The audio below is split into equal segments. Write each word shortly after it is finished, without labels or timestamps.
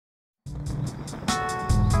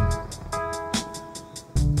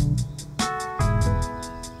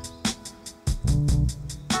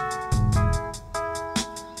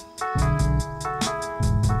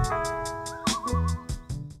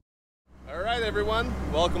Alright everyone,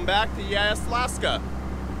 welcome back to EIS Alaska.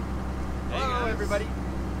 Hello everybody.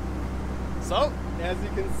 So, as you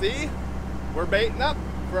can see, we're baiting up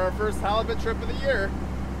for our first halibut trip of the year.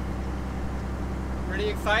 Pretty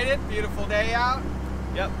excited, beautiful day out.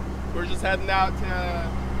 Yep, we're just heading out to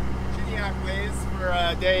Chiniak Ways for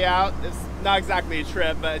a day out. It's not exactly a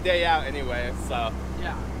trip, but a day out anyway. So,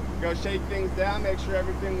 Yeah. go shake things down, make sure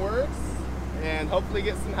everything works, and hopefully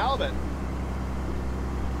get some halibut.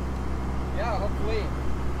 Yeah,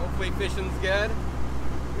 hopefully fishing's good.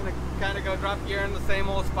 We're gonna kind of go drop gear in the same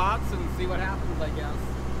old spots and see what happens, I guess.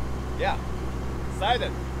 Yeah,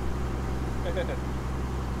 excited.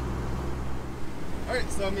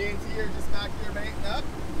 Alright, so me and T are just back here baiting up.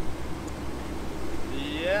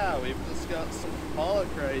 Yeah, we've just got some pollock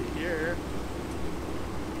right here.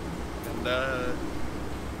 And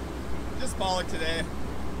just pollock today.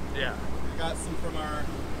 Yeah. We got some from our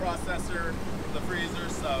processor from the freezer,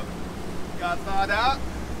 so got thawed out.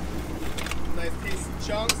 Nice piece of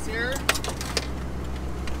chunks here.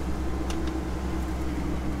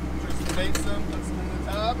 Just bait some, put some in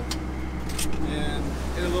the tub. And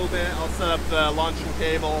in a little bit, I'll set up the launching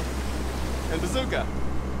cable and bazooka.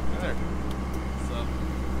 Right there. So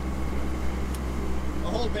the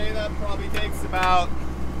whole bait up probably takes about,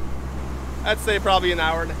 I'd say probably an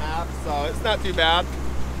hour and a half, so it's not too bad.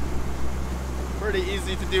 Pretty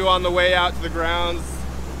easy to do on the way out to the grounds.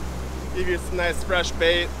 Give you some nice fresh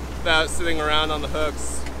bait without sitting around on the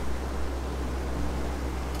hooks.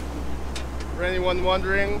 For anyone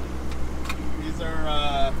wondering, these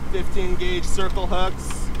are 15 gauge circle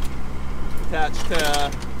hooks attached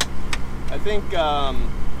to, I think,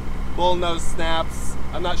 bullnose snaps.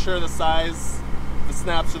 I'm not sure the size, the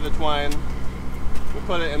snaps or the twine. We'll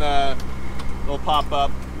put it in a little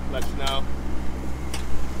pop-up, let you know.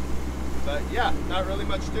 But yeah, not really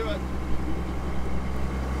much to it.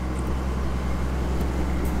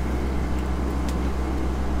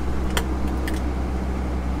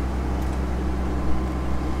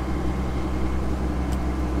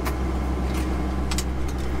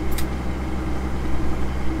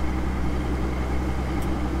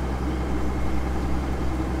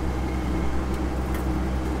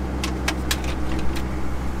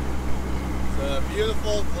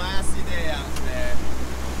 Beautiful glassy day out today.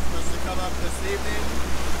 Supposed to come up this evening.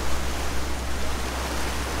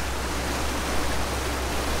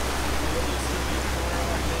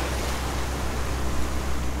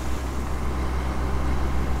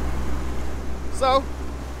 So,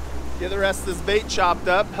 get the rest of this bait chopped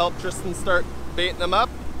up, help Tristan start baiting them up,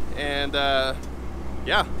 and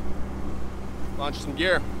yeah, launch some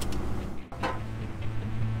gear.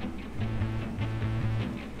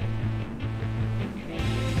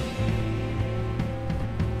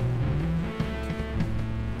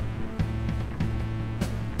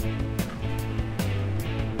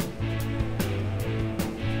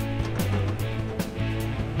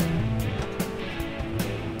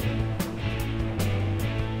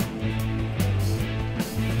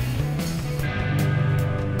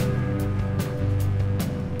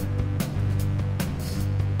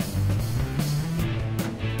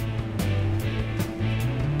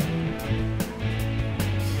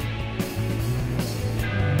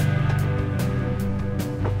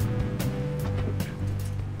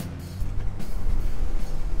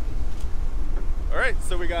 Alright,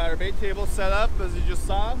 so we got our bait table set up as you just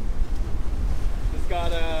saw. Just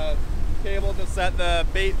got a cable to set the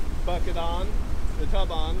bait bucket on, the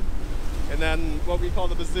tub on, and then what we call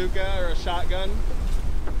the bazooka or a shotgun.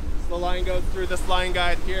 So the line goes through this line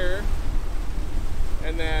guide here,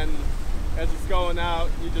 and then as it's going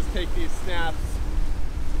out, you just take these snaps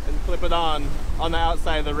and clip it on the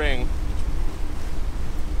outside of the ring.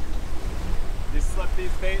 You slip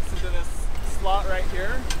these baits into this slot right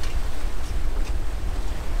here.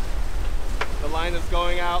 The line is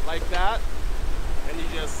going out like that, and you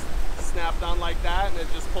just snap it on like that, and it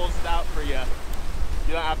just pulls it out for you.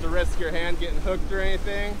 You don't have to risk your hand getting hooked or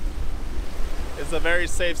anything. It's a very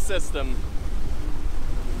safe system.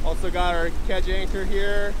 Also got our kedge anchor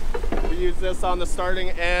here. We use this on the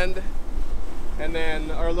starting end, and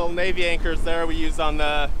then our little Navy anchors there we use on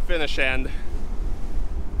the finish end.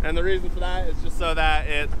 And the reason for that is just so that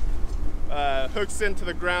it hooks into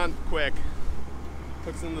the ground quick,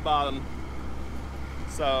 hooks into the bottom.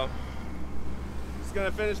 So, just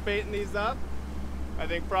gonna finish baiting these up. I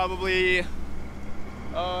think probably,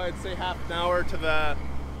 I'd say half an hour to the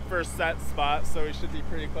first set spot, so we should be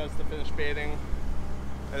pretty close to finish baiting.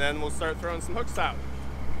 And then we'll start throwing some hooks out.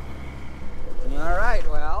 All right,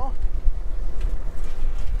 well,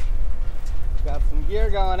 got some gear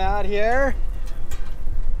going out here.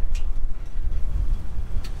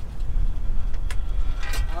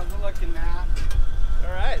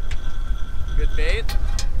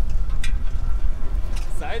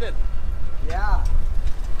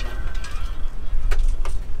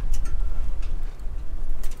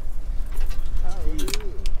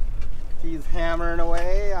 hammering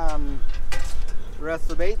away on the rest of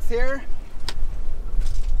the baits here.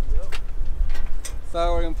 Yep.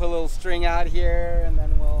 So we're gonna put a little string out here, and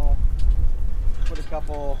then we'll put a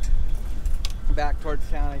couple back towards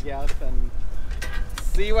town, I guess, and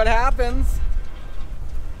see what happens.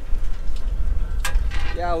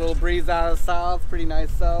 Yeah, a little breeze out of the south, pretty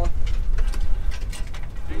nice though.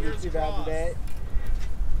 Not too bad today.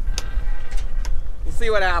 We'll see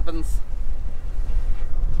what happens.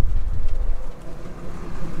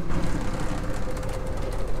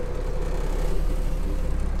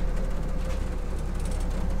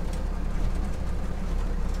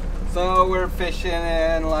 So we're fishing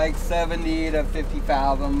in like 70 to 50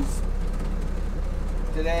 fathoms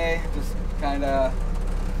today, just kind of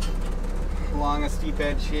along a steep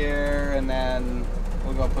edge here, and then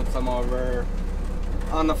we'll go put some over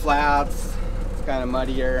on the flats. It's kind of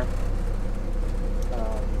muddier.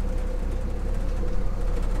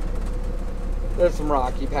 There's some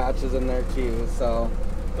rocky patches in there too, so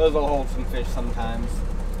those will hold some fish sometimes.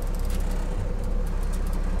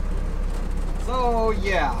 So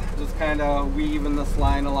yeah, just kind of weaving this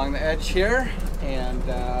line along the edge here and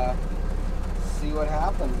see what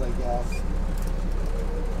happens, I guess.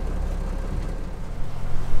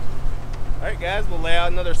 All right, guys, we'll lay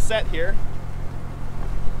out another set here.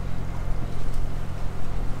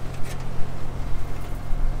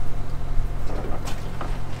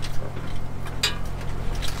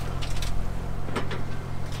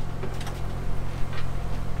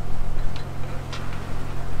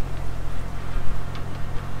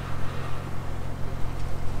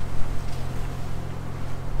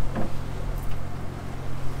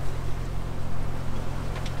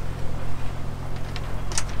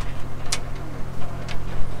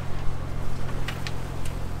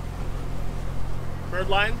 Bird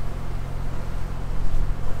line?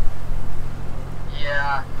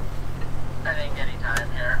 Yeah, I think anytime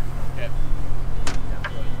here. Okay.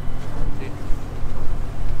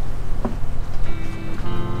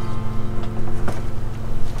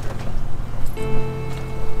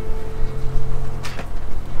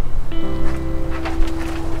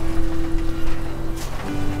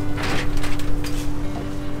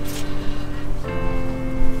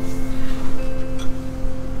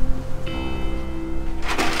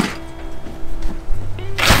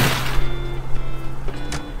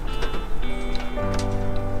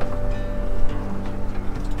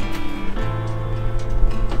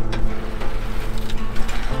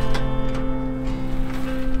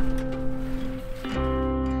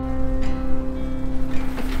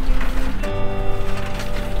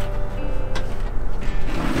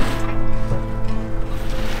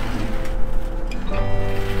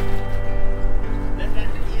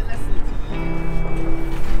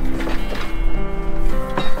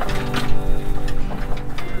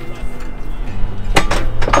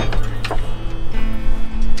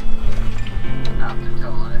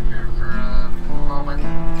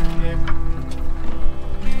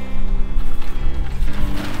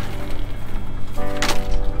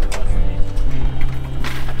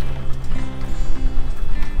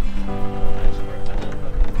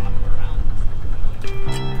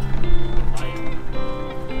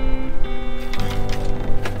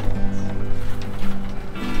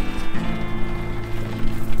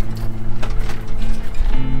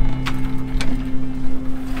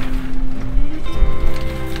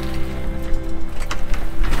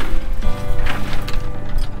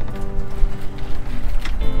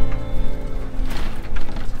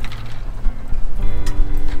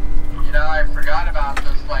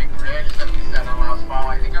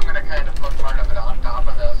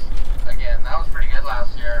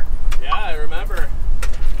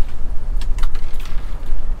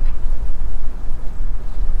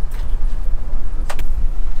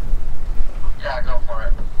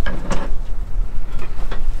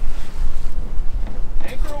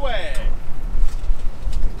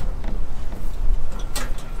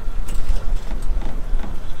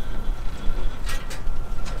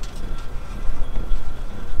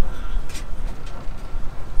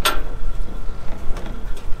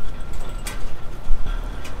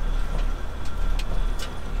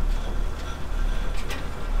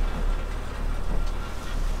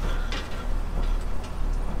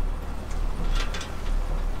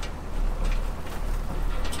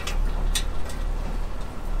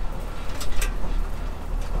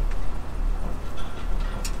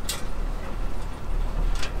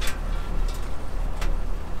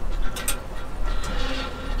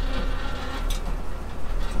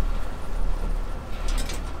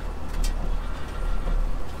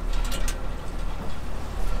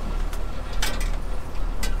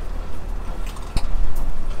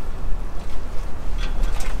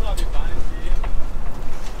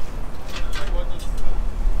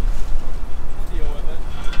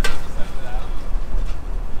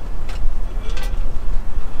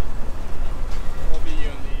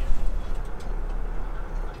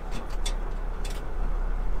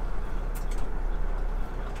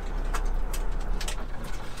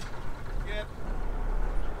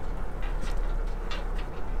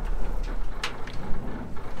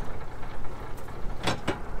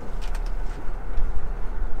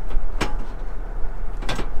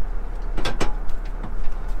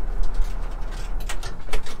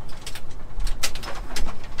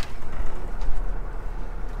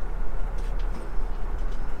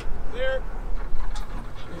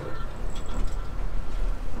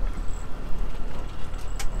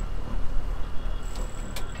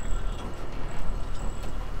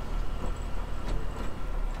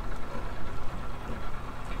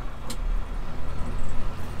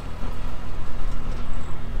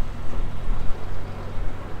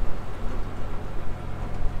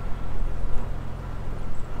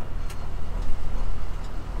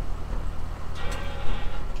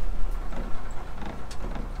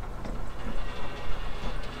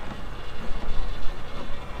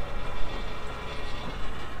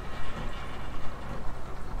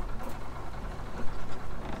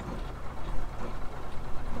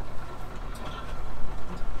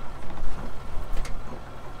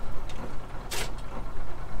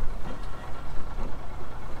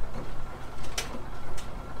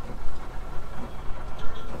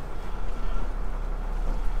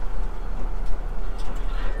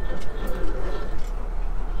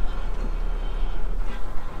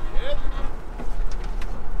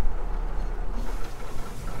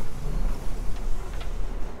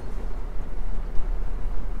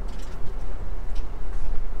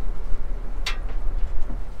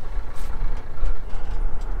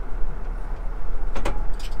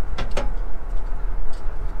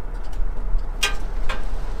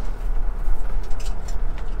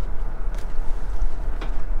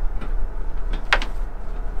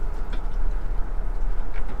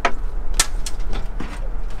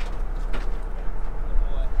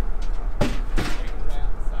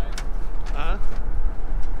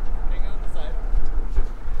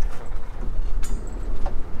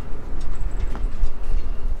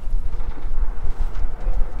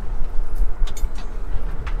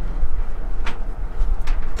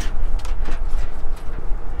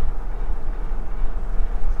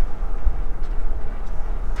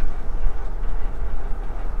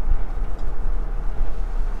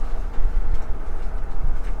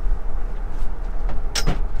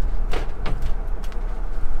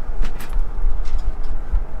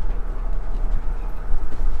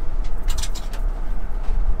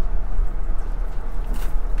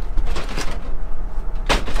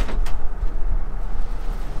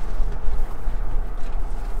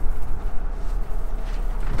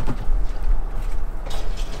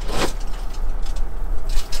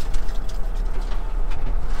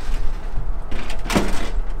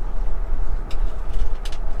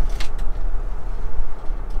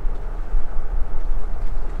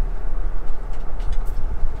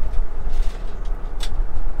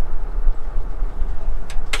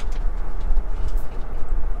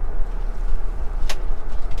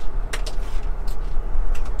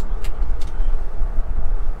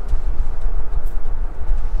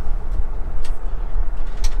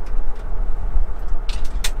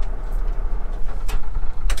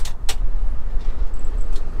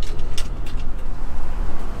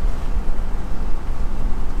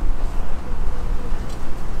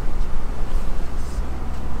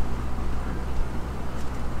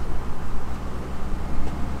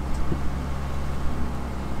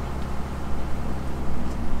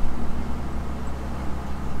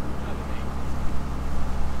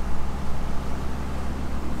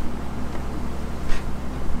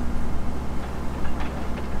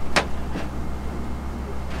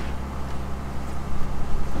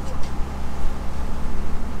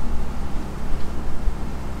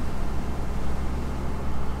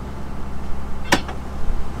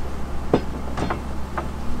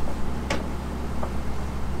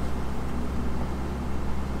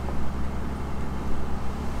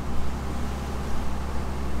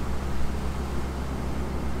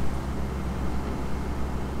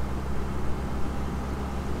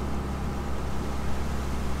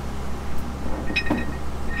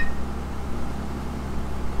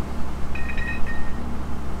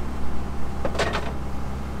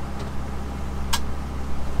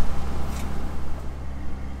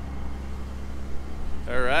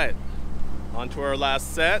 to our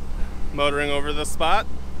last set, motoring over the spot.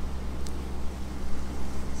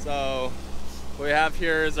 So what we have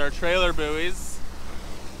here is our trailer buoys.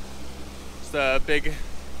 Just a big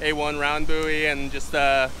A1 round buoy and just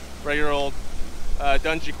a regular old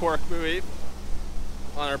Dungy cork buoy.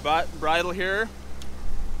 On our bridle here,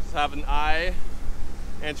 just have an eye,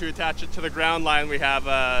 and to attach it to the ground line we have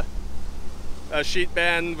a sheet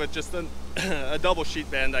bend with just a double sheet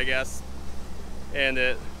bend, I guess, and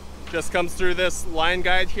it just comes through this line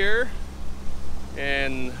guide here.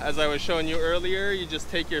 And as I was showing you earlier, you just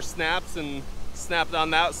take your snaps and snap it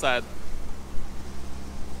on the outside.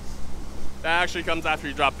 That actually comes after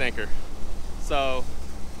you drop the anchor. So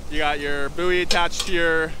you got your buoy attached to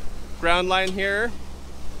your ground line here.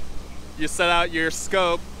 You set out your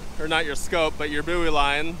scope, or not your scope, but your buoy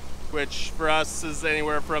line, which for us is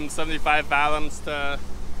anywhere from 75 fathoms to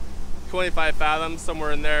 25 fathoms,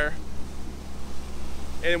 somewhere in there.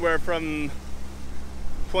 Anywhere from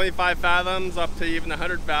 25 fathoms up to even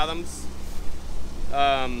 100 fathoms.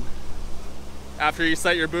 After you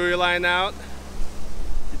set your buoy line out,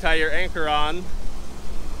 you tie your anchor on,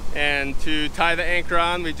 and to tie the anchor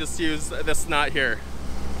on we just use this knot here.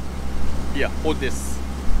 Yeah, hold this.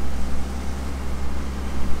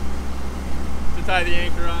 To tie the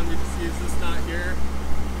anchor on we just use this knot here.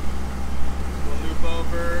 We'll loop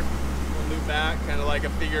over, we'll loop back, kind of like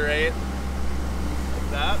a figure 8,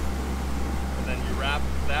 like that. And then you wrap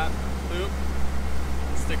that loop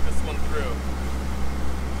and stick this one through.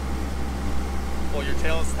 Pull your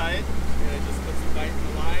tail is tight, and it just puts a bite in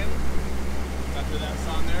the line. After that's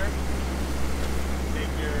on there,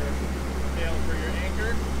 take your tail for your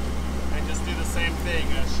anchor and just do the same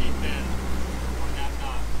thing, a sheet bend on that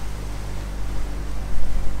knot.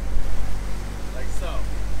 Like so.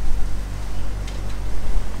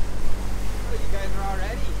 Oh, you guys are all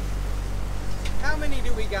ready? How many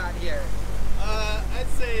do we got here? I'd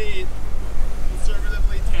say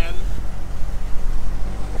conservatively 10,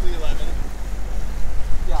 hopefully 11.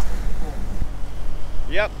 Yeah, cool.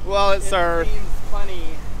 Yep, well it seems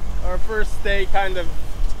funny. our first day kind of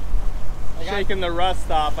shaking the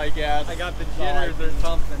rust off, I guess. I got the jitters or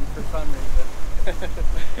something for some reason.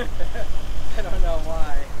 I don't know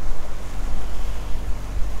why.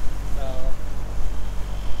 So,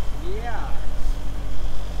 yeah.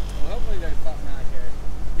 Well, hopefully there's something out here.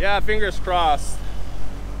 Yeah, fingers crossed.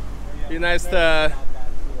 Be nice to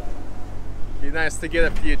get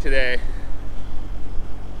a few today.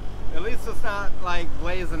 At least it's not like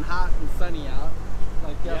blazing hot and sunny out.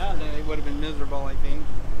 Like yesterday, it would have been miserable, I think.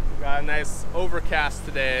 Got a nice overcast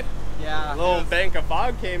today. Yeah. A little bank of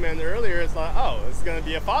fog came in earlier. It's like, oh, it's gonna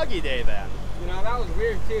be a foggy day then. You know, that was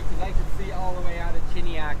weird too, because I could see all the way out of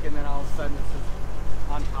Chiniak, and then all of a sudden it's just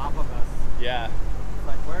on top of us. Yeah. It's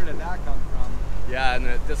like, where did that come from? Yeah, and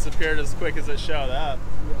it disappeared as quick as it showed up.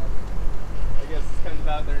 Yeah. I guess it's kind of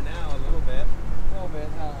out there now a little bit. A little bit,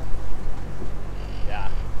 huh? Yeah.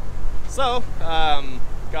 So,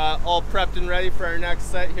 got all prepped and ready for our next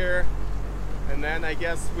set here. And then I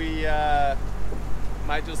guess we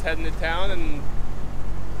might just head into town and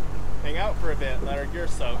hang out for a bit, let our gear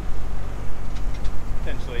soak.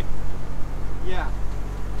 Potentially. Yeah.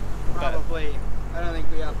 Probably. I don't think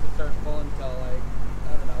we have to start pulling until like,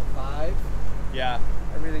 I don't know, 5? Yeah.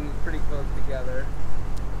 Everything is pretty close together.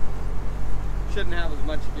 Shouldn't have as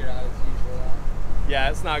much gear out as usual. Yeah,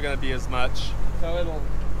 it's not going to be as much. So it'll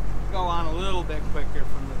go on a little bit quicker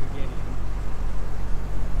from the beginning.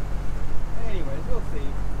 Anyways, we'll see.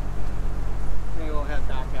 Maybe we'll head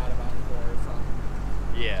back out about 4 or something.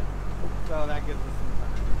 Yeah. So that gives us some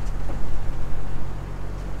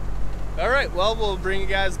time. All right, well, we'll bring you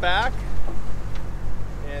guys back.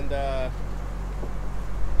 And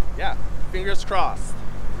yeah, fingers crossed.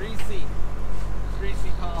 Greasy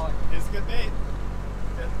pollock. It's good bait.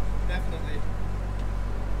 Definitely.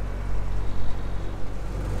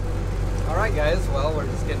 Alright guys, well we're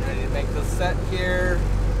just getting ready to make this set here.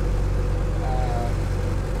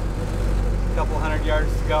 A couple 100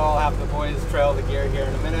 yards to go. I'll have the boys trail the gear here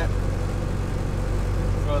in a minute.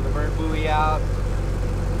 Throw the bird buoy out.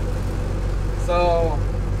 So,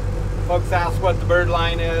 folks ask what the bird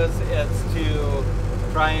line is. It's to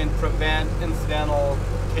try and prevent incidental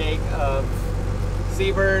take of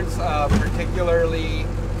seabirds, particularly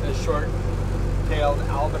the short-tailed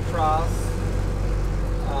albatross.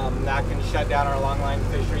 That can shut down our longline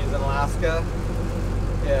fisheries in Alaska.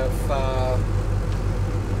 If,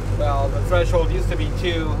 well, the threshold used to be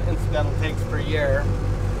 2 incidental takes per year,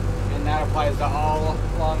 and that applies to all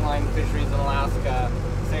longline fisheries in Alaska: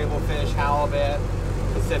 sablefish, halibut,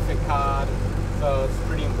 Pacific cod. So it's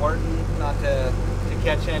pretty important not to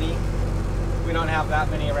catch any. We don't have that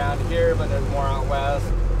many around here, but there's more out west.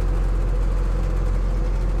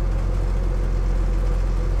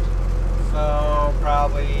 So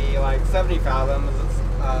probably like 70 fathoms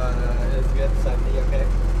is good. 70, okay.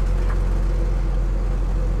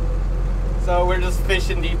 So we're just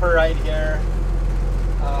fishing deeper right here.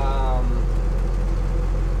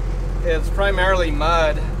 It's primarily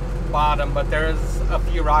mud bottom, but there's a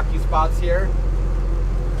few rocky spots here.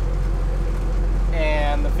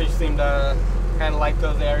 And the fish seem to kind of like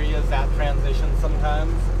those areas that transition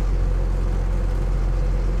sometimes.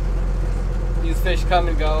 These fish come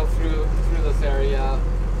and go through this area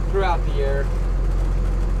throughout the year.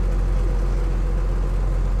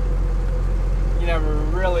 You never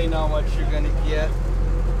really know what you're going to get.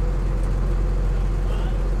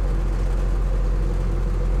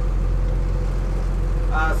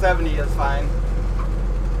 Uh, 70 is fine.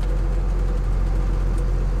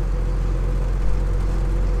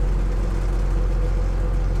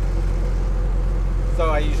 So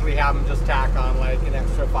I usually have them just tack on like an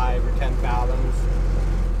extra 5 or 10 fathoms.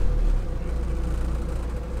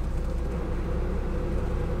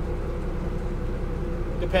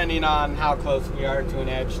 Depending on how close we are to an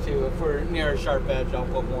edge too. If we're near a sharp edge, I'll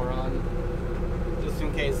put more on, just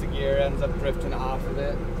in case the gear ends up drifting off of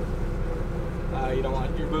it. You don't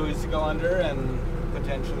want your buoys to go under and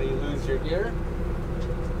potentially lose your gear.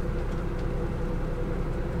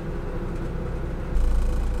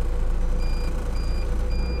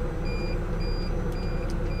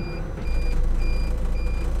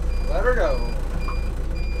 Let her go.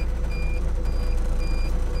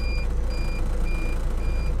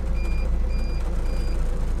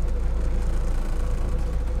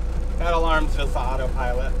 That alarm's just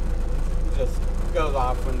autopilot. Just goes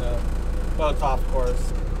off when the boat's off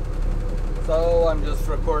course. So I'm just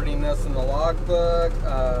recording this in the logbook.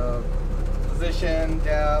 Position,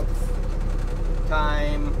 depth,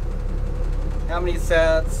 time, how many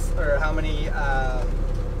sets, or how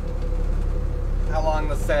long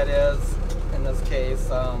the set is. In this case,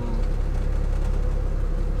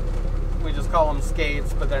 we just call them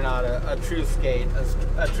skates, but they're not a true skate.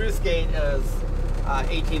 A true skate is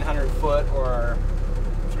 1,800 foot or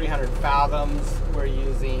 300 fathoms. We're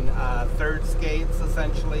using third skates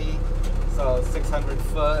essentially, so 600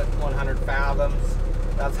 foot, 100 fathoms.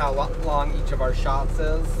 That's how long each of our shots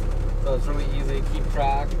is, so it's really easy to keep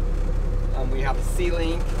track. We have a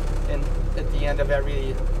C-link at the end of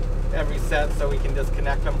every set, so we can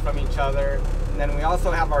disconnect them from each other. And then we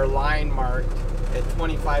also have our line marked at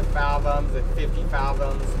 25 fathoms, at 50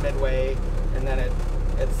 fathoms midway, and then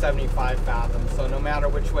at 75 fathoms. So no matter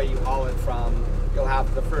which way you haul it from, you'll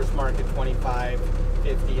have the first mark at 25,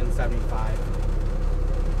 50, and 75.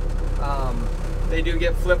 They do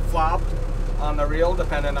get flip-flopped on the reel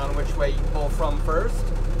depending on which way you pull from first.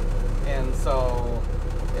 And so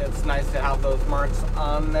it's nice to have those marks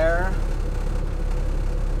on there.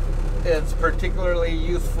 It's particularly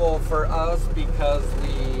useful for us because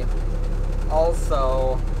we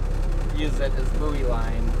also use it as buoy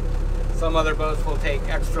line. Some other boats will take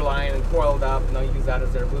extra line and coil it up, and they'll use that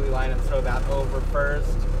as their buoy line and throw that over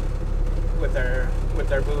first with their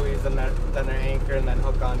buoys and then their anchor, and then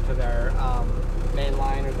hook onto their main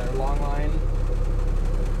line or their long line.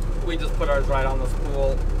 We just put ours right on the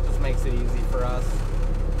spool. Just makes it easy for us.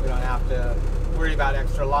 We don't have to worry about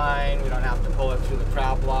extra line. We don't have to pull it through the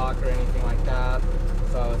trap block or anything like that.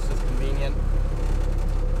 So it's just convenient.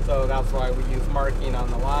 So that's why we use marking on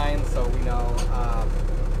the line, so we know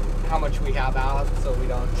how much we have out, so we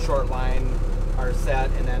don't short line our set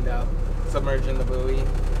and end up submerging the buoy.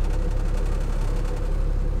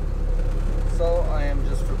 So I am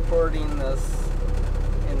just recording this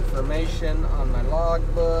information on my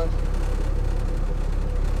logbook.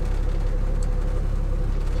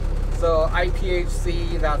 So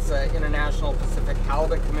IPHC, that's the International Pacific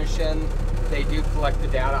Halibut Commission. They do collect the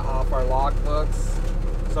data off our logbooks.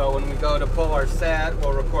 So when we go to pull our set,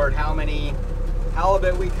 we'll record how many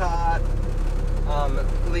halibut we caught,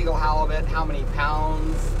 legal halibut, how many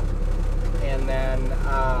pounds, and then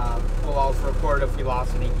we'll also record if we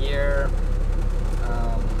lost any gear,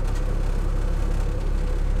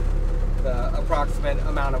 the approximate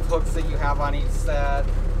amount of hooks that you have on each set,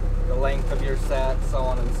 the length of your set, so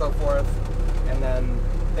on and so forth. And then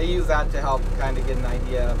they use that to help kind of get an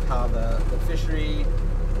idea of how the fishery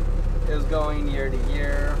is going year to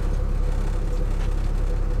year.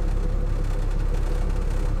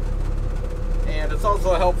 And it's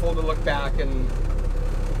also helpful to look back and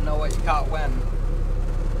know what you caught when.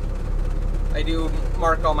 I do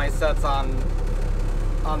mark all my sets on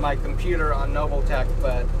my computer on Noble Tech,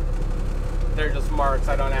 but they're just marks.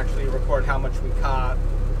 I don't actually record how much we caught.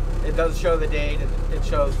 it does show the date, it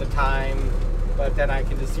shows the time, but then I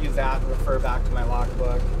can just use that and refer back to my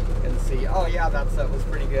logbook and see, oh yeah, that set was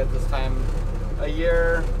pretty good this time a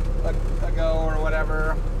year ago or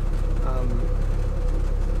whatever.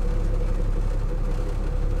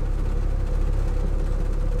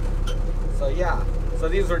 So yeah, so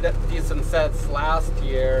these were decent sets last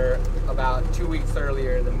year, about 2 weeks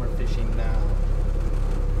earlier than we're fishing now.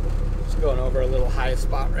 Just going over a little high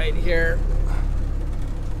spot right here.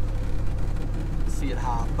 See it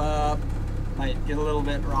hop up. Might get a little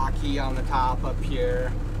bit rocky on the top up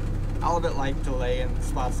here. I a little bit like to lay in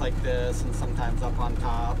spots like this and sometimes up on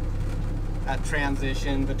top. That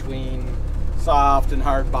transition between soft and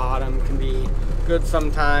hard bottom can be good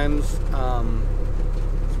sometimes.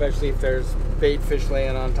 Especially if there's bait fish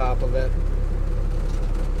laying on top of it.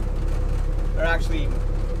 They're actually,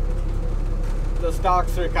 the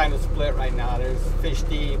stocks are kind of split right now. There's fish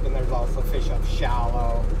deep and there's also fish up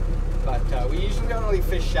shallow. But we usually don't really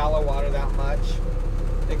fish shallow water that much.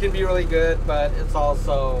 It can be really good, but it's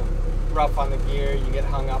also rough on the gear. You get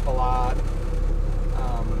hung up a lot.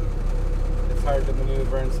 It's hard to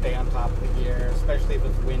maneuver and stay on top of the gear, especially if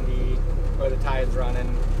it's windy or the tide's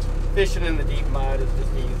running. Fishing in the deep mud is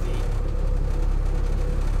just easy.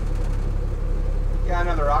 Yeah,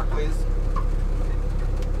 another rock, please.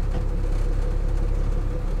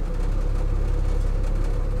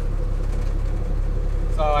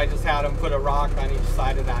 So I just had him put a rock on each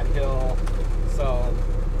side of that hill. So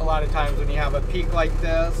a lot of times when you have a peak like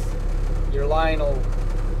this, your line will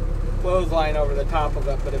clothesline over the top of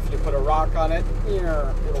it, but if you put a rock on it,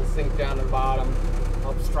 it'll sink down to the bottom,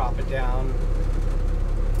 helps drop it down.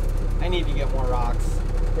 I need to get more rocks.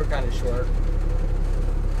 We're kind of short.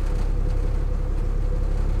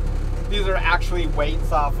 These are actually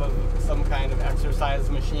weights off of some kind of exercise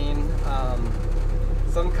machine.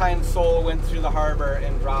 Some kind soul went through the harbor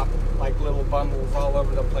and dropped like little bundles all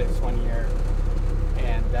over the place one year.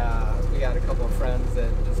 And we had a couple of friends that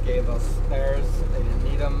just gave us theirs. They didn't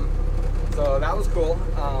need them. So that was cool.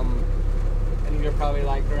 I think they're probably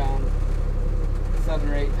like around 7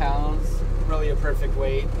 or 8 pounds. Really a perfect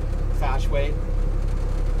weight. Sash weight.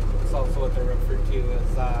 It's also what they're referred to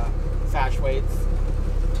as sash weights.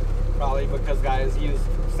 Probably because guys used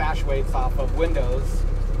sash weights off of windows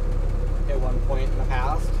at one point in the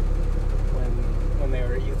past when they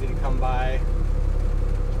were easy to come by.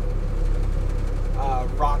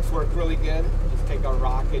 Rocks work really good. Just take a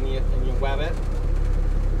rock and you web it.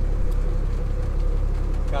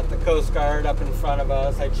 Got the Coast Guard up in front of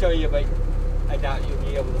us. I'd show you, but I doubt you'll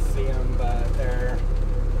be able to see them, but they're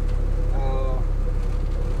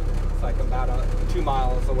it's like about 2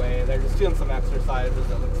 miles away. They're just doing some exercises,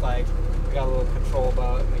 it looks like. They got a little patrol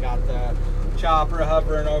boat and they got the chopper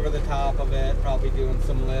hovering over the top of it, probably doing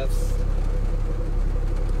some lifts.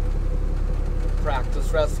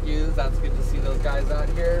 Practice rescues, that's good to see those guys out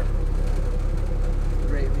here.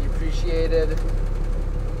 Greatly appreciated.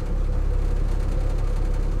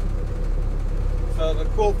 So the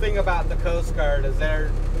cool thing about the Coast Guard is they're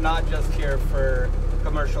not just here for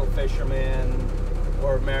commercial fishermen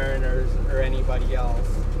or mariners or anybody else.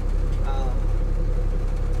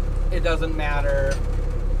 It doesn't matter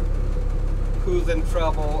who's in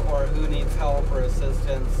trouble or who needs help or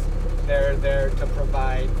assistance. They're there to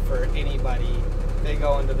provide for anybody. They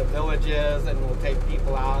go into the villages and will take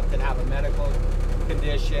people out that have a medical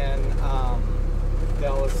condition.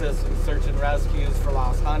 They'll assist in search and rescues for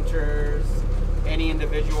lost hunters. Any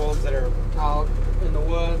individuals that are out in the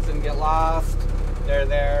woods and get lost, they're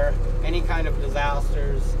there. Any kind of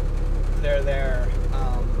disasters, they're there.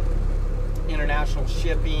 International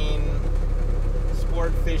shipping,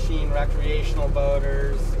 sport fishing, recreational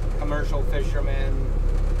boaters, commercial fishermen,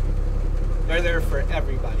 they're there for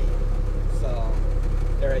everybody. So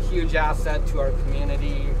they're a huge asset to our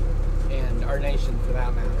community and our nation for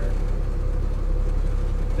that matter.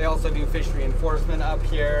 They also do fishery enforcement up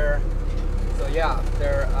here. So yeah,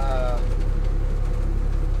 they're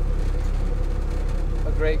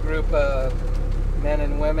a great group of men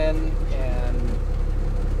and women and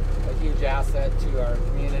a huge asset to our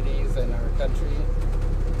communities and our country.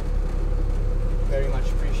 Very much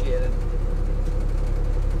appreciated.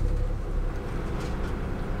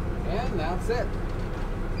 And that's it.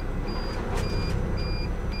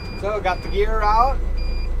 So got the gear out.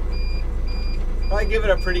 Probably give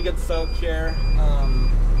it a pretty good soak here.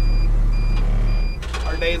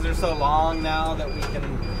 Our days are so long now that we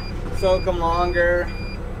can soak them longer.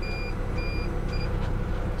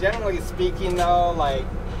 Generally speaking though, like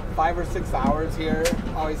 5 or 6 hours here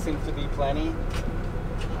always seems to be plenty.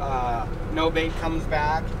 No bait comes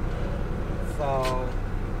back, so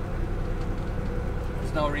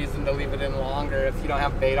there's no reason to leave it in longer. If you don't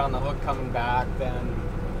have bait on the hook coming back, then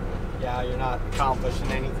yeah, you're not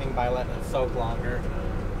accomplishing anything by letting it soak longer.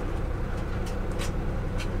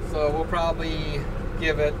 So we'll probably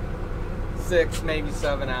give it 6, maybe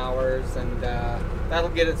 7 hours, and that'll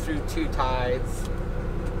get it through 2 tides.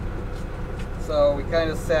 So we kind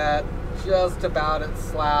of set just about at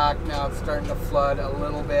slack. Now it's starting to flood a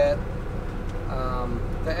little bit.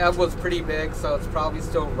 The ebb was pretty big, so it's probably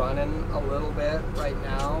still running a little bit right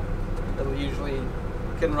now. It'll usually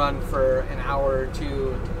can run for an hour or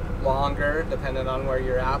 2 longer, depending on where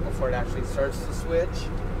you're at, before it actually starts to switch.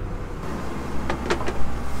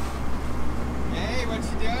 Hey, what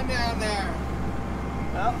you doing down there?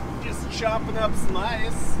 Well, just chopping up some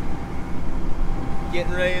ice.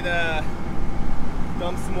 Getting ready to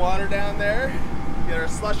dump some water down there. Get our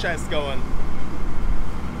slush ice going.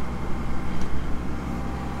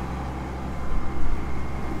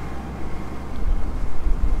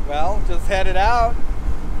 Well, just headed out.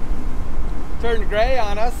 Turned gray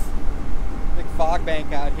on us. Big fog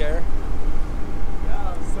bank out here.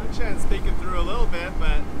 Yeah, the sunshine's peeking through a little bit,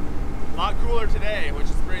 but a lot cooler today, which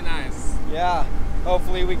is pretty nice. Yeah,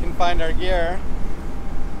 hopefully we can find our gear.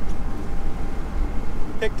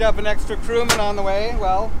 Picked up an extra crewman on the way.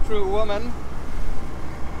 Well, crew woman.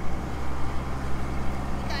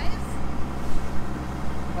 Guys,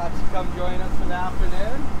 Thought you'd come join us for the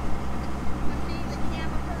afternoon. would be the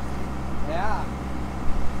camera person. Yeah.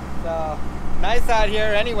 So, nice out here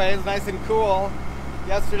anyways, nice and cool.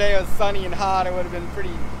 Yesterday it was sunny and hot. It would have been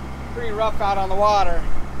pretty rough out on the water.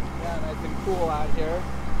 Yeah, nice and cool out here.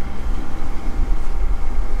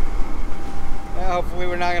 Yeah, hopefully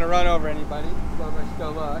we're not going to run over anybody, so let's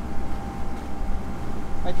go look.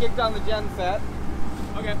 I kicked on the gen set.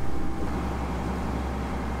 Okay.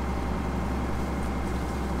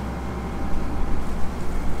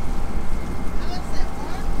 How is it,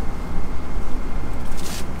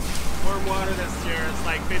 warm? Warm water this year. It's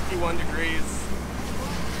like 51 degrees.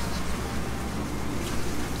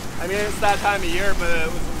 I mean, it's that time of year, but it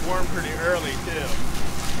was warm pretty early too.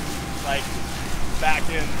 Like back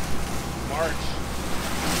in March.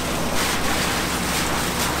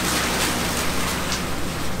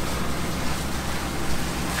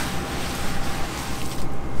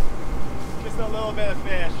 Just a little bit of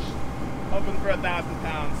fish. Hoping for 1,000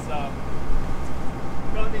 pounds, so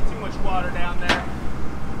don't need too much water down there.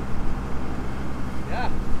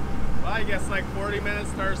 Yeah. Well, I guess like 40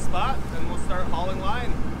 minutes to our spot, and we'll start hauling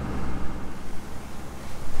line.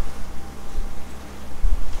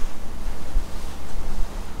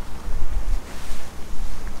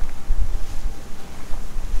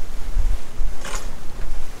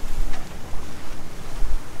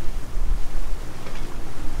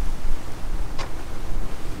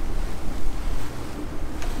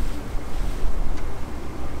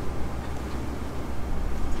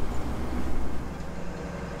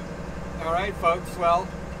 Alright folks, well,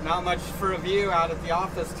 not much for a view out at the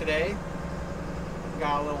office today.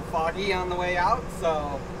 Got a little foggy on the way out,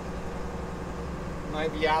 so you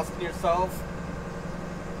might be asking yourself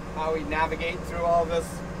how we navigate through all this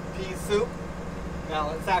pea soup.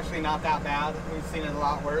 Well, it's actually not that bad. We've seen it a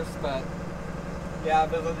lot worse, but yeah,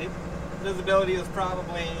 visibility is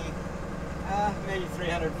probably maybe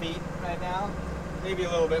 300 feet right now, maybe a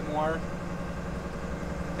little bit more.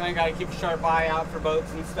 Kind of got to keep a sharp eye out for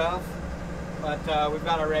boats and stuff. But we've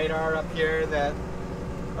got a radar up here that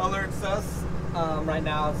alerts us. Right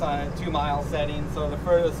now it's on a 2-mile setting, so the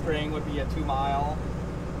furthest string would be a 2-mile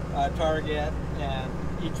target, and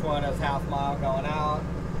each one is half-mile going out.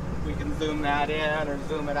 We can zoom that in or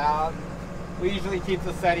zoom it out. We usually keep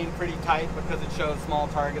the setting pretty tight because it shows small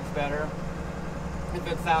targets better. If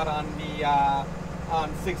it's out on the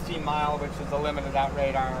on 16 mile, which is the limit out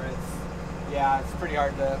radar, it's pretty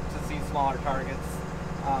hard to see smaller targets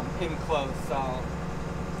in close. So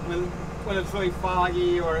when it's really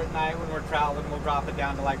foggy or at night when we're traveling, we'll drop it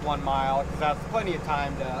down to like 1 mile because that's plenty of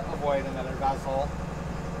time to avoid another vessel.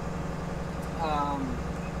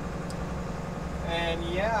 And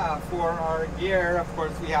yeah, for our gear, of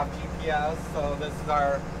course, we have GPS. So this is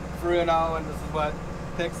our Bruno, and this is what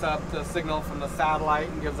picks up the signal from the satellite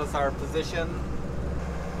and gives us our position.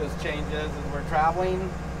 This changes as we're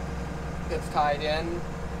traveling. It's tied in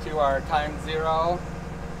to our time zero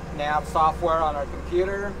nav software on our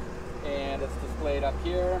computer, and it's displayed up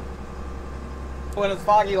here. When it's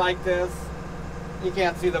foggy like this, you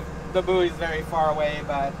can't see the buoys very far away,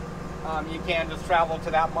 but you can just travel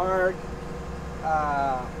to that mark.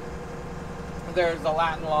 There's a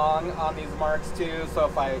Latin long on these marks too, so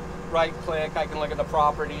if I right click, I can look at the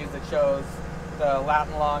properties that shows the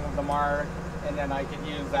Latin long of the mark, and then I can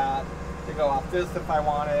use that to go off this if I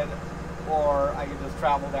wanted, or I could just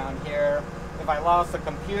travel down here. If I lost a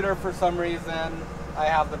computer for some reason, I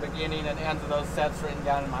have the beginning and ends of those sets written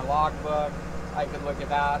down in my logbook. I could look at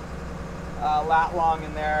that lat long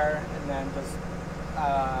in there, and then just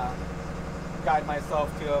guide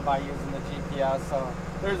myself to it by using the GPS. So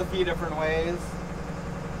there's a few different ways.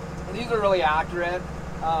 And these are really accurate.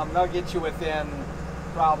 They'll get you within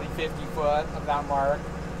probably 50 foot of that mark,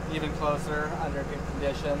 even closer under good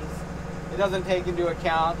conditions. It doesn't take into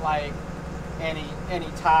account like any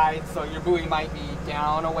tide, so your buoy might be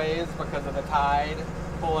down a ways because of the tide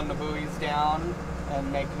pulling the buoys down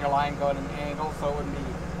and making your line go at an angle, so it wouldn't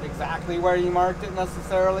be exactly where you marked it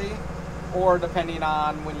necessarily. Or depending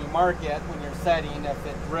on when you mark it, when you're setting, if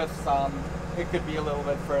it drifts some, it could be a little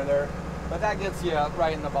bit further. But that gets you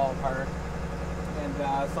right in the ballpark.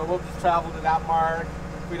 And so we'll just travel to that mark.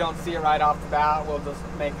 If we don't see it right off the bat, we'll just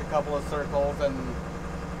make a couple of circles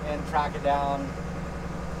and track it down.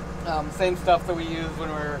 Same stuff that we use when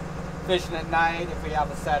we're fishing at night. If we have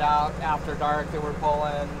a set out after dark that we're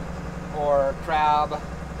pulling, or crab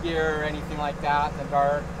gear or anything like that in the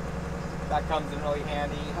dark, that comes in really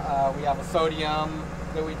handy. We have a sodium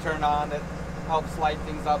that we turn on that helps light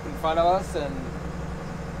things up in front of us, and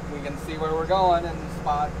we can see where we're going and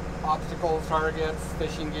spot obstacles, targets,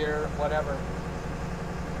 fishing gear, whatever.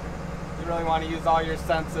 You really want to use all your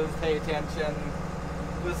senses, pay attention,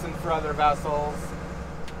 listen for other vessels.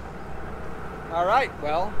 All right,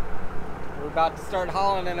 well, we're about to start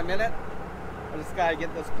hauling in a minute. I just gotta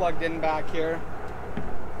get this plugged in back here.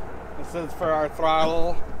 This is for our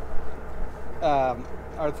throttle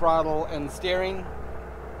and steering.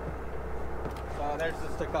 So there's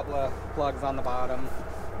just a couple of plugs on the bottom.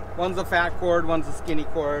 One's a fat cord, one's a skinny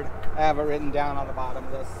cord. I have it written down on the bottom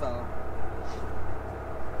of this, so.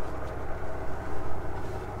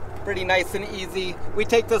 Pretty nice and easy. We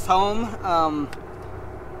take this home.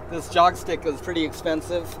 This jog stick is pretty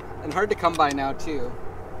expensive and hard to come by now too.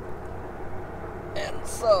 And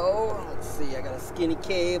so, let's see, I got a skinny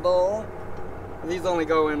cable. These only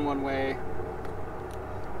go in one way,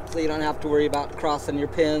 so you don't have to worry about crossing your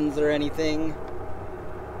pins or anything.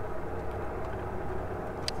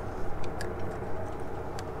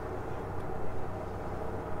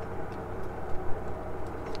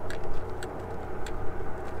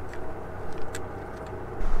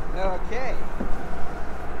 Okay,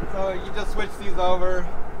 so you just switch these over.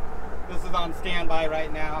 This is on standby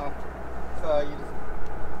right now, so you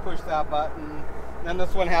just push that button. Then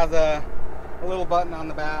this one has a little button on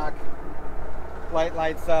the back. Light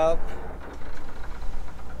lights up.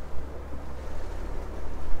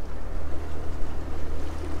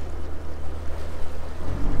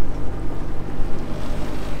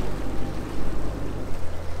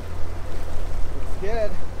 Looks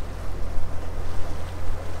good.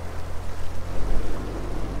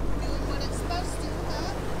 Doing what it's supposed to,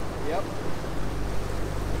 huh? Yep.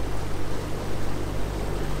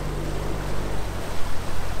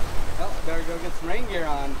 Well, better go get some rain gear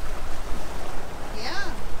on.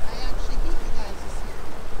 Yeah, I actually beat you guys this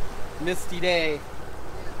year. Misty day. Yes.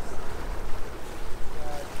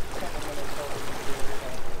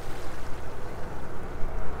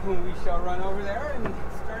 We shall run over there and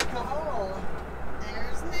start the haul.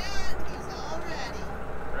 There's Matt. He's all ready.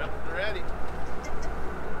 We're up and ready.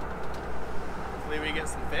 Hopefully we get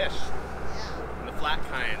some fish. Yeah. And the flat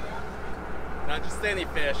kind. Not just any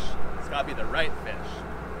fish, it's gotta be the right fish.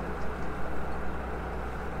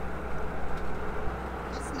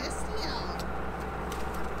 It's misty out.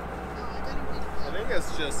 Oh, I better be I think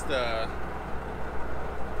it's just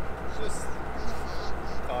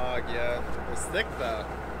fog, yeah. It's thick though.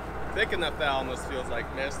 Thick enough that almost feels like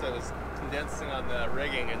mist that was condensing on the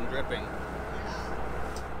rigging and dripping. Yeah.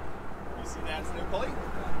 You see that's new pulley?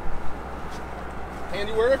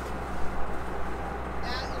 Handiwork?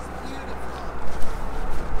 That is beautiful.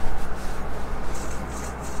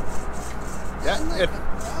 Yeah, I'm like if a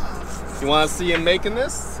pro. you want to see him making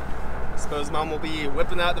this, I suppose Mom will be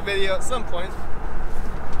whipping out the video at some point.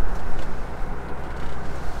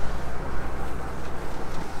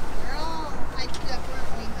 We're all hyped up,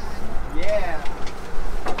 aren't we, hon? Yeah.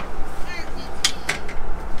 Aren't we, T?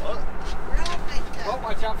 Oh, We're all hyped Oh, up.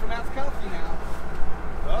 watch out for Matt's coffee now.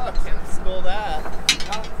 oh, can't spill that.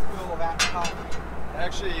 Don't spill that coffee.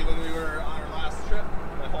 Actually, when we were on our last trip,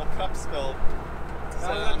 my whole cup spilled. That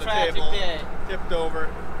Sat was on a the tragic table, day. tipped over.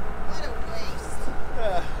 What a waste.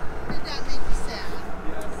 Uh, Did that make you sad?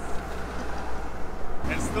 Yes.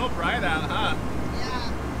 it's still bright out, huh?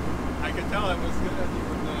 Yeah. I could tell it was good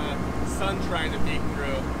with the sun trying to peek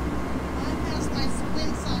through. I passed my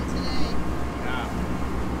squints on today. Yeah.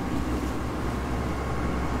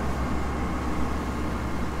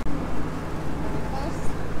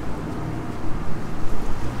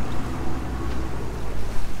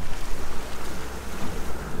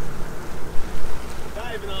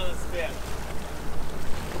 on a spin.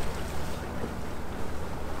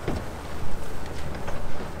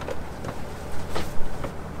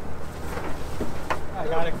 I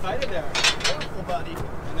got excited there. Careful, buddy.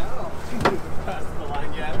 I know. Past the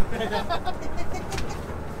line yet. I'm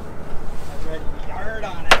ready to yard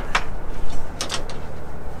on it.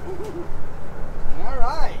 All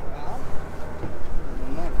right. Well,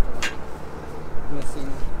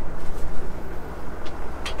 missing.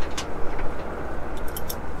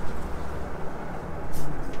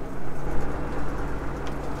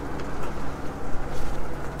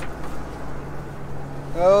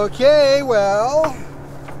 Okay, well.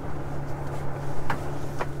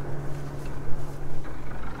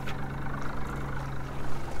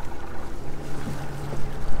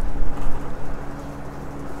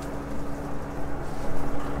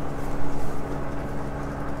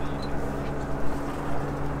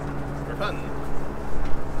 For fun.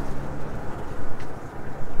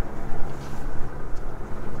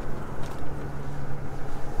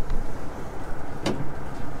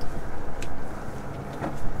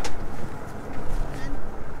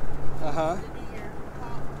 Uh-huh.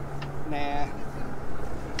 Nah.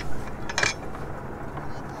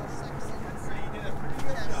 So you did a pretty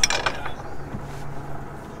good job of that.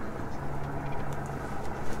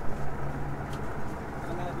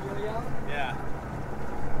 On that video? Yeah.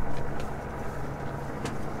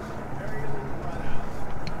 Very little run out.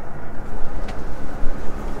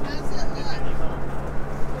 How's it look? A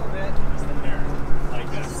little bit. Just in there.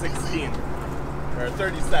 Like a 16. Or a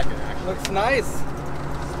 32nd, actually. Looks nice.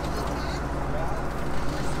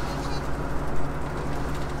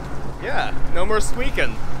 Yeah, no more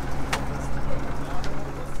squeaking.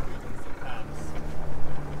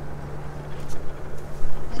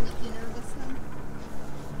 And if you're nervous then?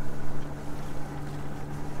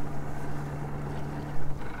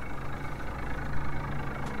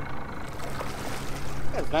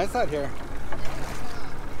 Yeah, it's nice out here.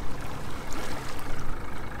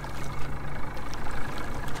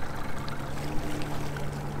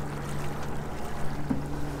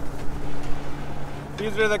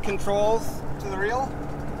 These are the controls to the reel.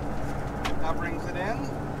 That brings it in.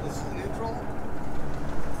 This is neutral.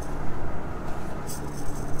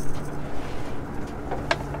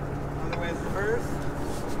 Other way is reverse.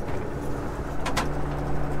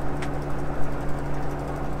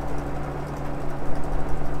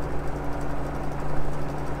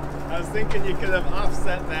 I was thinking you could have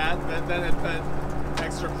offset that, but then it put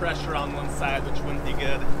extra pressure on one side, which wouldn't be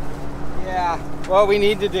good. Yeah. What we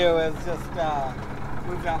need to do is just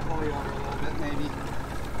move that pulley over a little bit, maybe.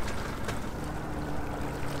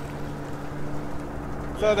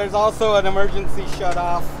 So there's also an emergency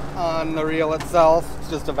shut-off on the reel itself. It's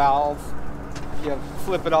just a valve. You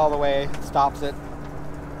flip it all the way, it stops it.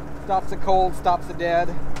 Stops it cold, stops it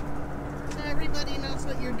dead. So everybody knows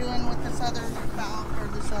what you're doing with this other valve or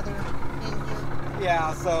this other engine.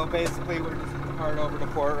 Yeah, so basically we're just hard over to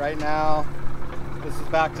port right now. This is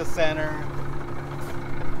back to center.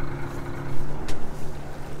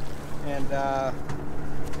 And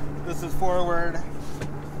this is forward.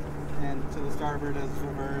 And to the starboard is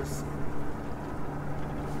reverse.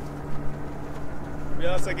 We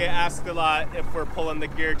also get asked a lot if we're pulling the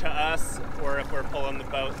gear to us or if we're pulling the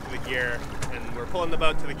boat to the gear. And we're pulling the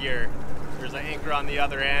boat to the gear. There's an anchor on the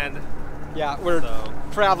other end. Yeah, we're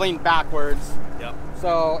traveling backwards. Yep.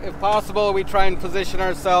 So if possible, we try and position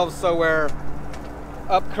ourselves so we're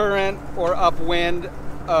up current or upwind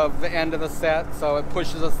of the end of the set, so it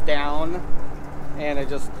pushes us down, and it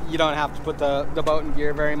just, you don't have to put the boat in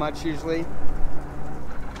gear very much usually.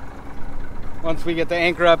 Once we get the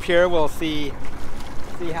anchor up here, we'll see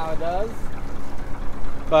how it does.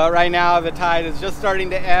 But right now the tide is just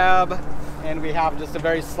starting to ebb, and we have just a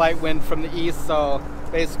very slight wind from the east, so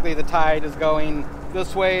basically the tide is going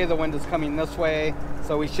this way, the wind is coming this way,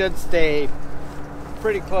 so we should stay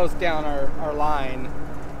pretty close down our line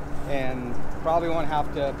and probably won't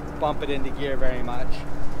have to bump it into gear very much.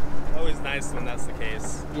 Always nice when that's the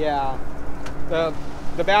case. Yeah. The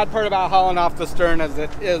bad part about hauling off the stern is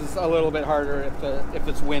it is a little bit harder if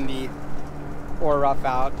it's windy or rough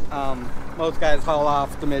out. Most guys haul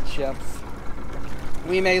off the midships.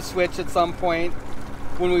 We may switch at some point.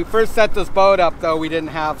 When we first set this boat up though, we didn't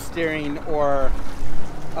have steering or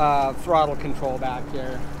throttle control back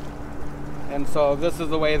here. And so this is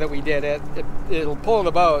the way that we did it. It'll pull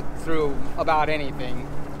the boat through about anything.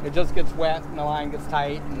 It just gets wet and the line gets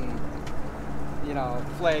tight and, you know,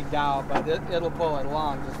 flagged out, but it'll pull it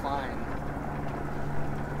along just fine.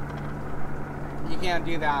 You can't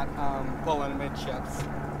do that pulling midships,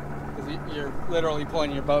 because you're literally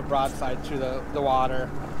pulling your boat broadside through the water.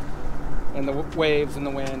 and the waves and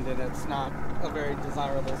the wind, and it's not a very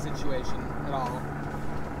desirable situation at all.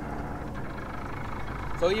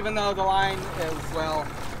 So even though the line is, well,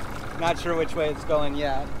 not sure which way it's going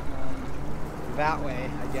yet, that way,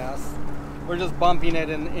 I guess, we're just bumping it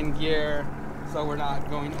in gear so we're not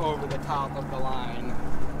going over the top of the line.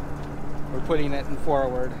 We're putting it in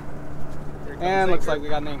forward. And looks like we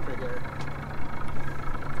got an anchor here.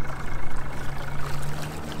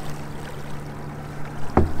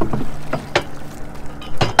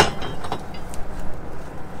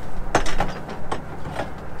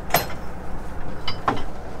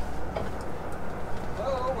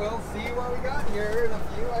 So we'll see what we got here in a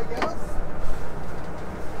few, I guess.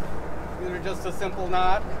 Either just a simple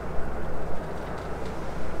knot.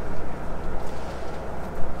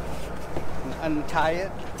 Untie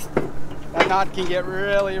it. That knot can get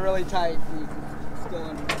really, really tight.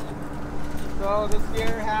 So this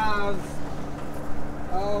gear has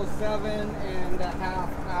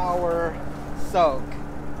 7.5 hour soak.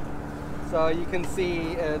 So you can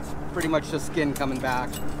see it's pretty much just skin coming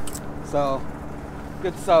back. So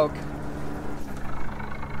good soak. And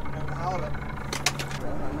the halibut.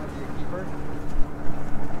 That might be a keeper.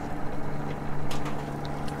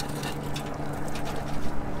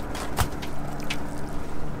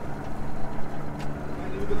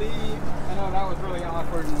 I know that was really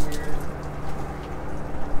awkward and weird.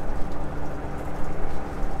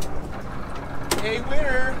 Hey,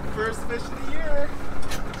 winner! First fish of the year.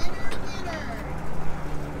 Winner.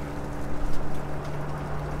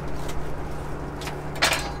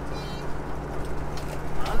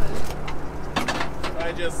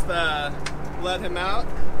 I just let him out.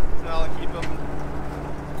 So I'll keep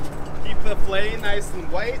the fillet nice and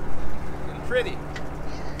white and pretty.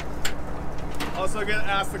 Also get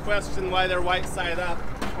asked the question why they're white side up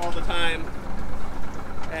all the time,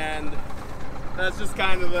 and that's just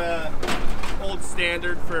kind of the old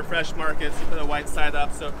standard for fresh markets. You put a white side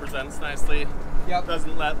up so it presents nicely. Yep.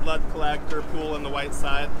 Doesn't let blood collect or pool in the white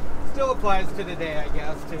side. Still applies to today, I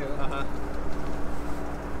guess, too.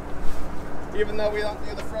 Even though we don't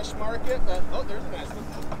do the fresh market, but oh, there's a nice one.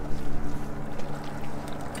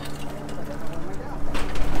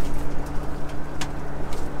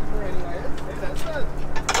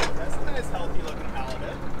 That's a nice, healthy looking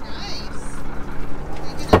halibut. Nice.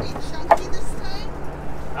 Are they gonna be chunky this time?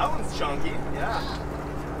 That one's chunky, yeah.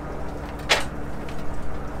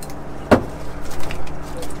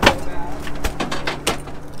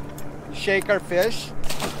 You shake our fish.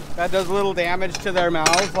 That does a little damage to their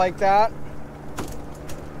mouths like that.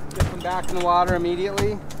 Get them back in the water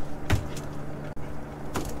immediately.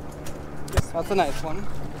 That's a nice one.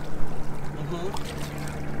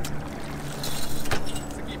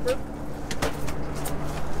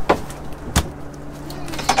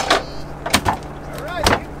 Alright.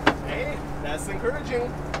 Hey, that's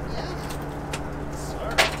encouraging. Yeah.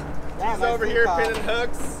 He's over here pinning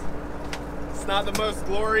hooks. It's not the most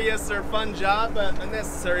glorious or fun job, but a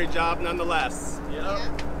necessary job nonetheless. Yep.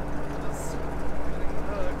 Yeah. Just pinning the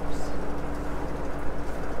hooks.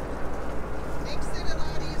 Makes it a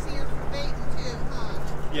lot easier for baiting too, huh?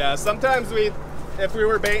 Yeah, sometimes if we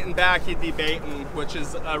were baiting back, he'd be baiting, which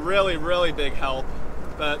is a really, really big help.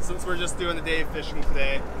 But since we're just doing the day fishing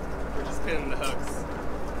today, we're just pinning the hooks.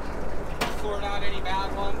 Sort out any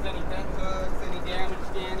bad ones, any bent hooks, any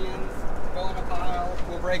damaged canyons, go in a pile,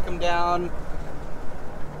 we'll break them down.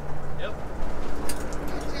 Yep.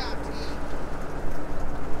 Good job, T.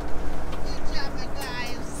 Good job, my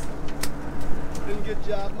guys. Been good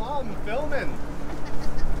job, Mom, filming.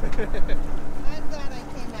 I'm glad I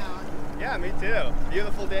came out. Yeah, me too.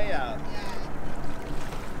 Beautiful day out. Yeah.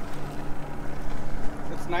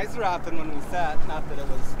 It's nicer out than when we set, not that it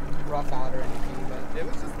was rough out or anything, but It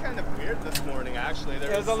was just kind of weird this morning, actually.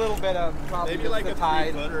 there's a little bit of probably maybe just like the a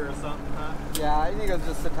tide. 3-footer or something, huh? Yeah, I think it was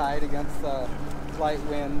just the tide against the light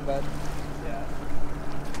wind, but Yeah.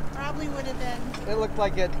 Probably would have been. it looked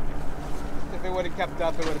like it, if it would have kept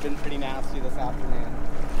up, it would have been pretty nasty this afternoon.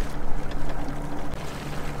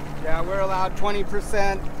 Yeah, we're allowed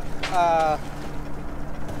 20%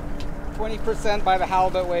 by the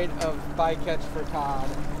halibut weight of bycatch for cod.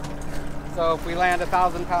 So if we land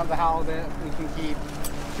 1,000 pounds of halibut, we can keep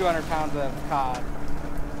 200 pounds of cod.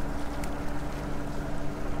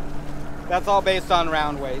 That's all based on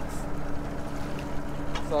round weights.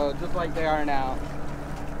 So just like they are now.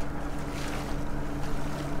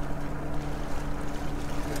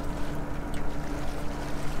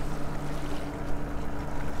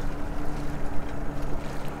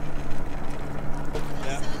 The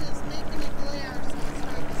sun is making it glare, so it's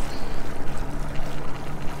hard to see.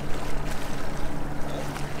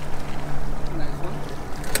 Nice one.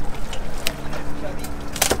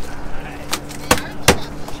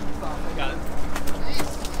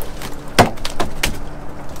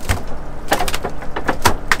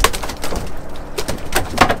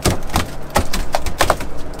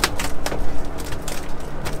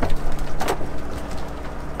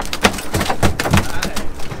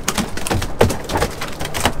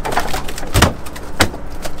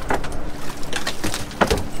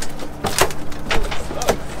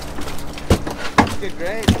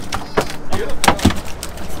 Beautiful.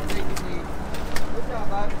 Good job,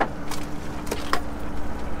 bud.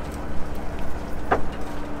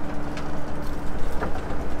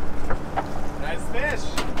 Nice fish.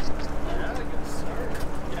 Yeah, good start.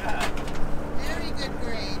 Yeah. Very good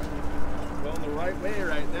grade. Going the right way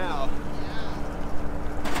right now.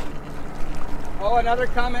 Yeah. Oh, another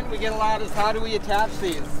comment we get a lot is, how do we attach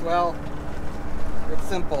these? Well, it's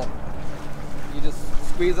simple. You just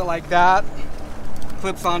squeeze it like that,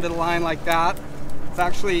 clips onto the line like that. It's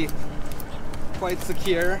actually quite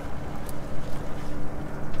secure.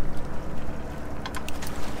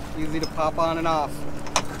 Easy to pop on and off.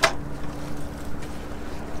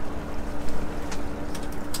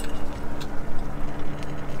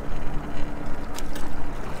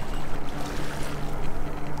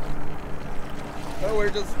 So we're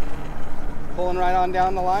just pulling right on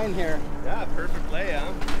down the line here. Yeah, perfect lay,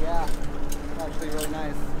 huh? Yeah, it's actually really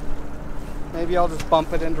nice. Maybe I'll just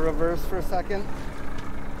bump it into reverse for a second.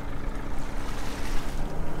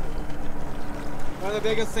 One of the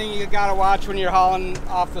biggest things you gotta watch when you're hauling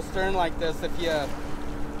off the stern like this, if you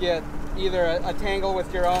get either a tangle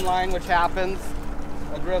with your own line, which happens,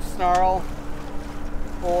 a drift snarl,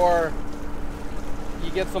 or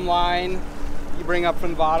you get some line, you bring up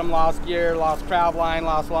from the bottom, lost gear, lost travel line,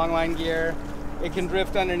 lost long line gear, it can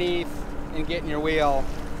drift underneath and get in your wheel.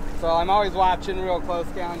 So I'm always watching real close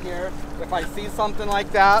down here. If I see something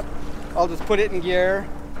like that, I'll just put it in gear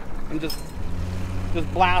and just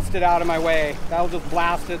blast it out of my way. That'll just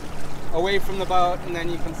blast it away from the boat, and then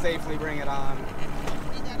you can safely bring it on. You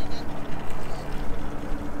got it in.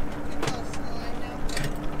 Get close to the line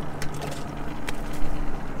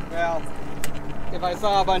now. Well, if I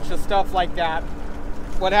saw a bunch of stuff like that,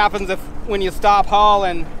 what happens if when you stop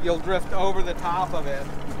hauling, you'll drift over the top of it.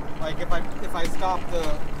 Like if I stop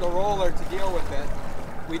the roller to deal with it,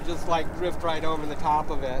 we just like drift right over the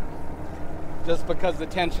top of it. Just because the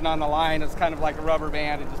tension on the line is kind of like a rubber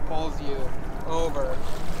band, it just pulls you over.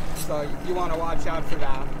 So you want to watch out for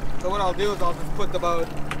that. So what I'll do is I'll just put the boat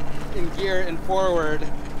in gear and forward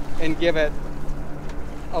and give it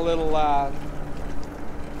a little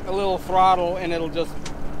throttle, and it'll just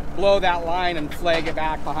blow that line and flag it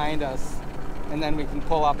back behind us, and then we can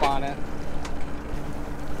pull up on it.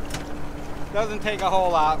 Doesn't take a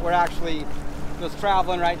whole lot. We're actually just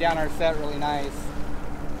traveling right down our set really nice.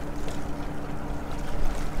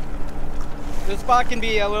 This spot can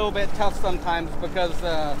be a little bit tough sometimes because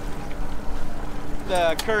the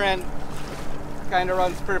current kind of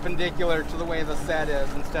runs perpendicular to the way the set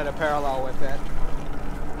is instead of parallel with it.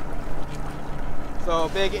 So a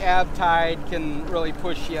big ebb tide can really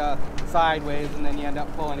push you sideways, and then you end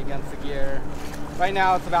up pulling against the gear. Right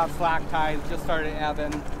now it's about slack tide, just started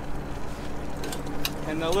ebbing.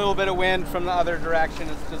 And a little bit of wind from the other direction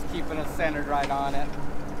is just keeping us centered right on it.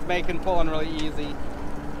 It's making pulling really easy.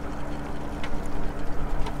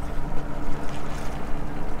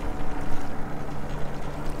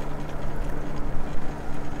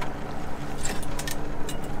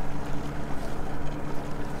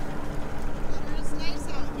 It's nice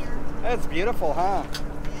out here. It's beautiful, huh?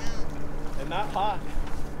 Yeah. And not hot.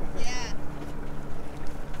 Yeah.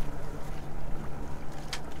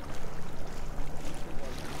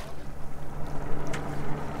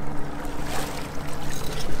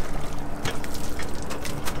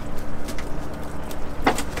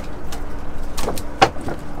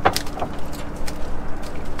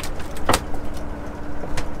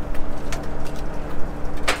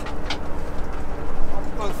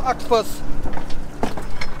 Octopus.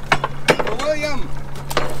 For William.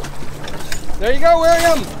 There you go,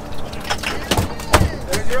 William.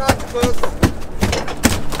 There's your octopus.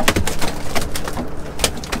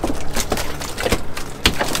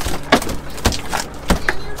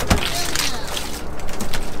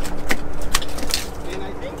 And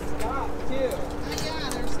I think Scott too. Oh yeah,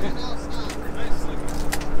 there's someone else, huh? Nice looking.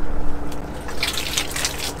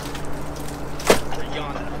 We're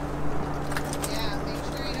yawning. Yeah, make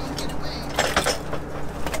sure you don't get away.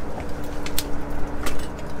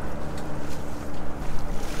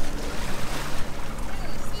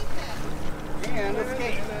 Hey, And a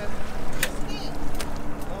skate. skate.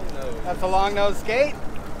 Oh no. That's a long nose skate. Look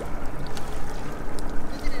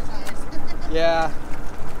at his eyes. Yeah.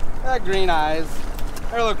 Green eyes.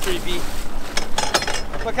 They're a little creepy.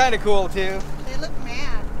 But kind of cool too. They look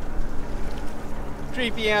mad.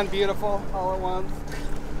 Creepy and beautiful all at once.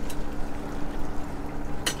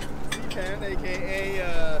 C-Pan,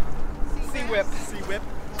 aka Sea whip. C-Whip.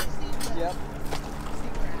 Oh, sea Yep.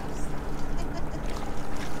 Seagrass.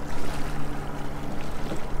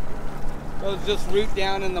 Those just root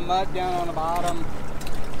down in the mud down on the bottom.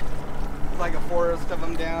 It's like a forest of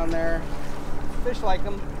them down there. Fish like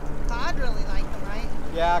them. Cod really like them, right?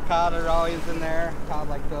 Yeah, cod are always in there. Cod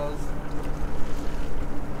like those.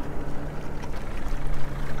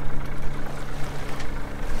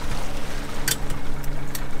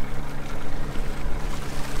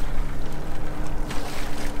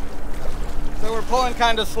 So we're pulling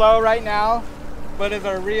kind of slow right now, but as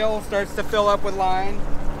our reel starts to fill up with line,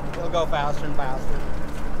 it'll go faster and faster.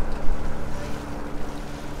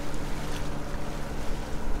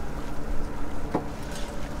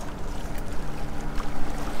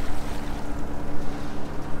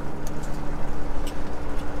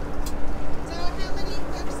 So how many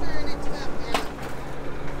hooks are in a tub now?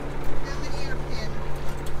 How many are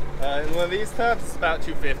pinned? In one of these tubs, it's about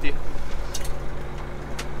 250.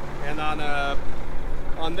 And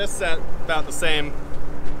on this set, about the same.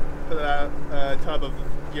 Put a tub of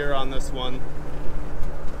gear on this one.